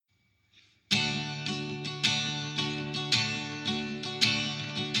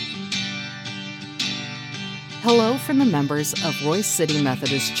Hello from the members of Royce City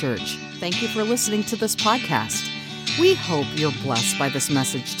Methodist Church. Thank you for listening to this podcast. We hope you're blessed by this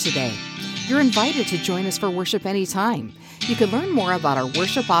message today. You're invited to join us for worship anytime. You can learn more about our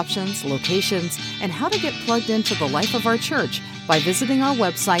worship options, locations, and how to get plugged into the life of our church by visiting our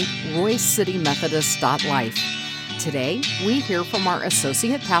website, roycitymethodist.life. Today, we hear from our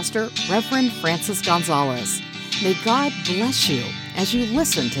Associate Pastor, Reverend Francis Gonzalez. May God bless you as you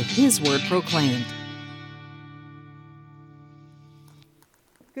listen to His Word proclaimed.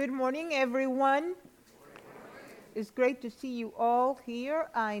 Good morning, everyone. It's great to see you all here.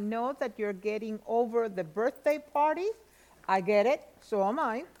 I know that you're getting over the birthday party. I get it, so am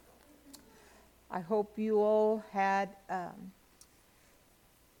I. I hope you all had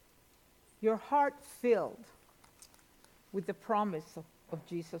your heart filled with the promise of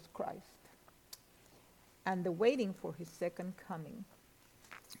Jesus Christ and the waiting for His second coming.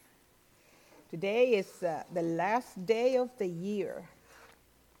 Today is the last day of the year.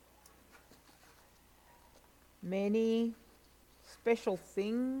 Many special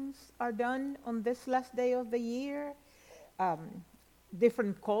things are done on this last day of the year.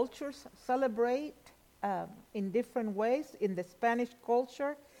 Different cultures celebrate in different ways. In the Spanish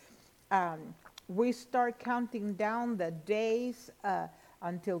culture, we start counting down the days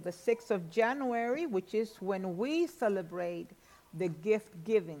until the 6th of January, which is when we celebrate the gift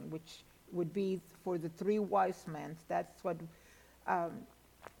giving, which would be for the three wise men. That's what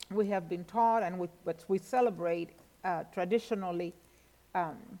we have been taught, and what we celebrate traditionally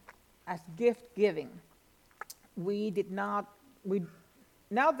as gift giving. Now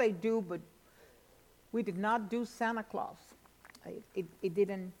they do, but we did not do Santa Claus. It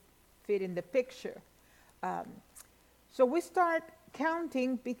didn't fit in the picture. So we start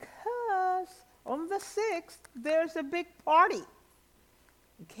counting because on the 6th, there's a big party.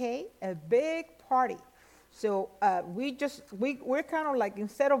 Okay, a big party. So we're kind of like,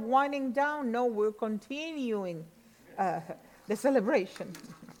 instead of winding down, no, we're continuing the celebration.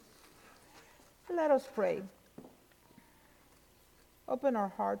 Let us pray. Open our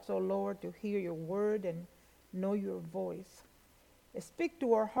hearts, O Lord, to hear your word and know your voice. Speak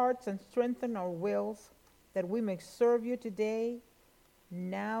to our hearts and strengthen our wills that we may serve you today,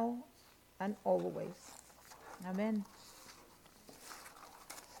 now, and always. Amen.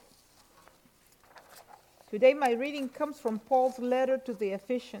 Today my reading comes from Paul's letter to the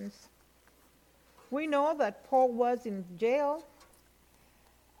Ephesians. We know that Paul was in jail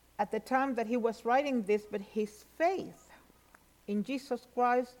at the time that he was writing this, but his faith in Jesus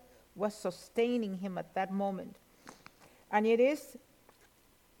Christ was sustaining him at that moment. And it is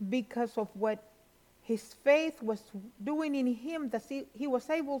because of what his faith was doing in him that he was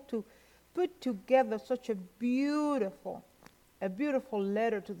able to put together such a beautiful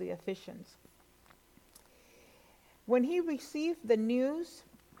letter to the Ephesians. When he received the news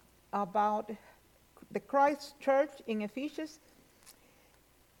about the Christ church in Ephesians,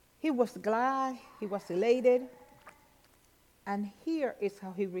 he was glad, he was elated, and here is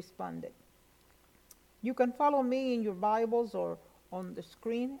how he responded. You can follow me in your Bibles or on the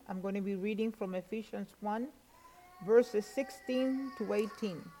screen. I'm going to be reading from Ephesians 1, verses 16 to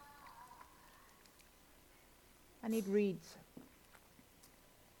 18. And it reads,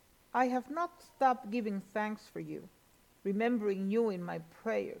 I have not stopped giving thanks for you, remembering you in my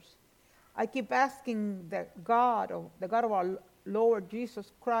prayers. I keep asking the God of our Lord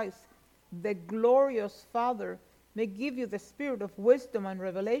Jesus Christ, the glorious Father, may give you the spirit of wisdom and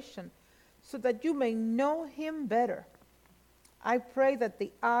revelation, so that you may know him better. I pray that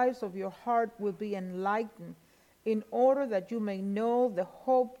the eyes of your heart will be enlightened, in order that you may know the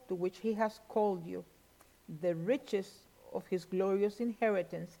hope to which he has called you, the riches of his glorious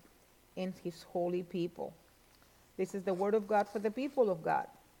inheritance in his holy people. This is the word of God for the people of God.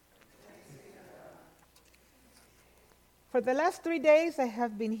 For the last 3 days, I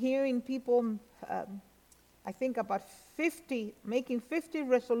have been hearing people, I think about 50, making 50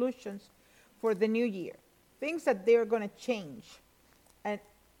 resolutions for the new year, things that they're going to change. And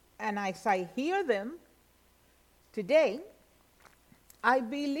as I hear them today, I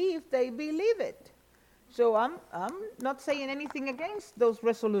believe they believe it. So I'm not saying anything against those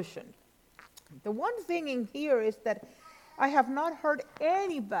resolutions. The one thing in here is that I have not heard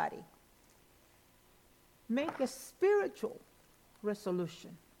anybody make a spiritual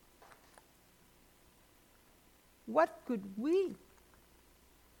resolution. What could we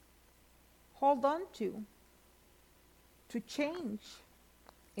hold on to change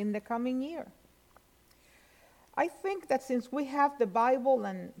in the coming year? I think that since we have the Bible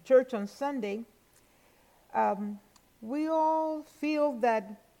and church on Sunday, we all feel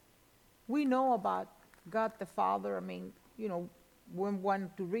that we know about God the Father. I mean, when we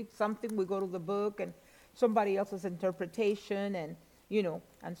want to read something, we go to the book and somebody else's interpretation and,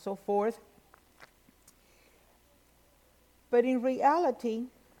 and so forth. But in reality,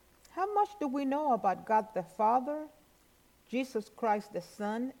 how much do we know about God the Father, Jesus Christ the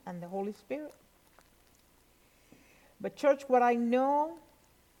Son, and the Holy Spirit? But church, what I know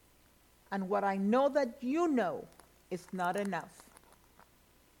and what I know that you know is not enough.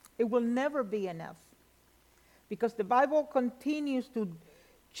 It will never be enough. Because the Bible continues to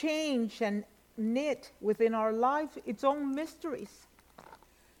change and knit within our lives its own mysteries.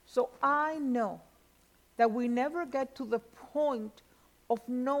 So I know that we never get to the point of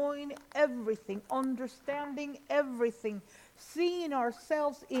knowing everything, understanding everything, seeing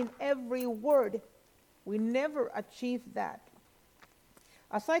ourselves in every word. We never achieve that.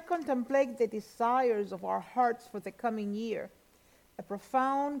 As I contemplate the desires of our hearts for the coming year, a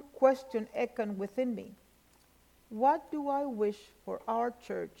profound question echoed within me. What do I wish for our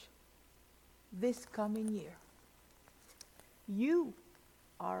church this coming year? You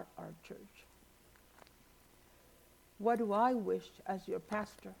are our church. What do I wish as your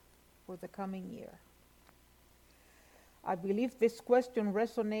pastor for the coming year? I believe this question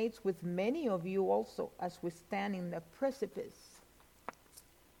resonates with many of you also as we stand in the precipice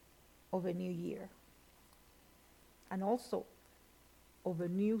of a new year and also of a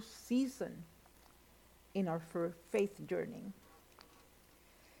new season in our faith journey.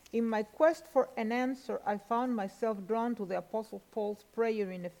 In my quest for an answer, I found myself drawn to the Apostle Paul's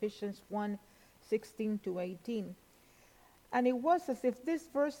prayer in Ephesians 1:16-18. And it was as if these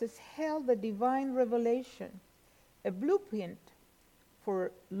verses held a divine revelation, a blueprint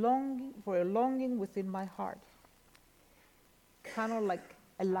for a longing within my heart. Kind of like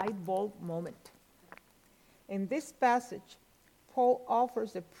a light bulb moment. In this passage, Paul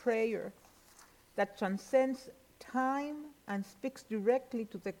offers a prayer that transcends time and speaks directly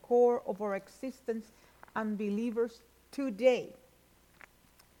to the core of our existence and believers today.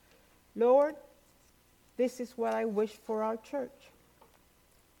 Lord, this is what I wish for our church.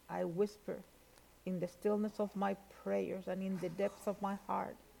 I whisper in the stillness of my prayers and in the depths of my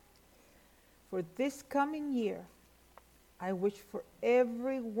heart. For this coming year, I wish for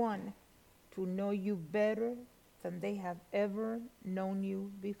everyone to know you better than they have ever known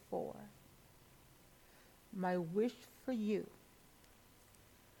you before. My wish for you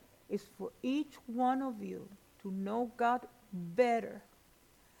is for each one of you to know God better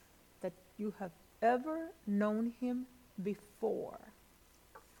than you have ever known him before.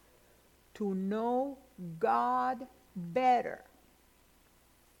 To know God better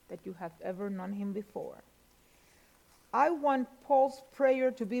than you have ever known him before. I want Paul's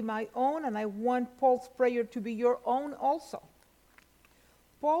prayer to be my own, and I want Paul's prayer to be your own also.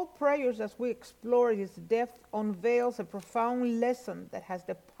 Paul's prayers, as we explore his depth, unveils a profound lesson that has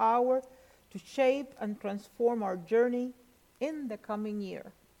the power to shape and transform our journey in the coming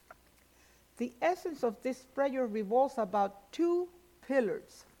year. The essence of this prayer revolves about two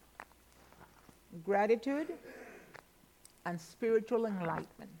pillars: gratitude and spiritual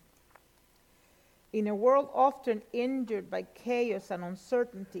enlightenment. In a world often injured by chaos and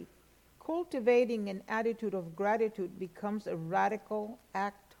uncertainty, cultivating an attitude of gratitude becomes a radical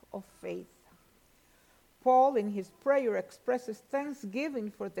act of faith. Paul, in his prayer, expresses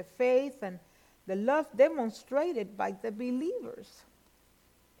thanksgiving for the faith and the love demonstrated by the believers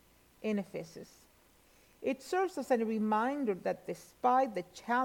in Ephesus. It serves as a reminder that despite the challenges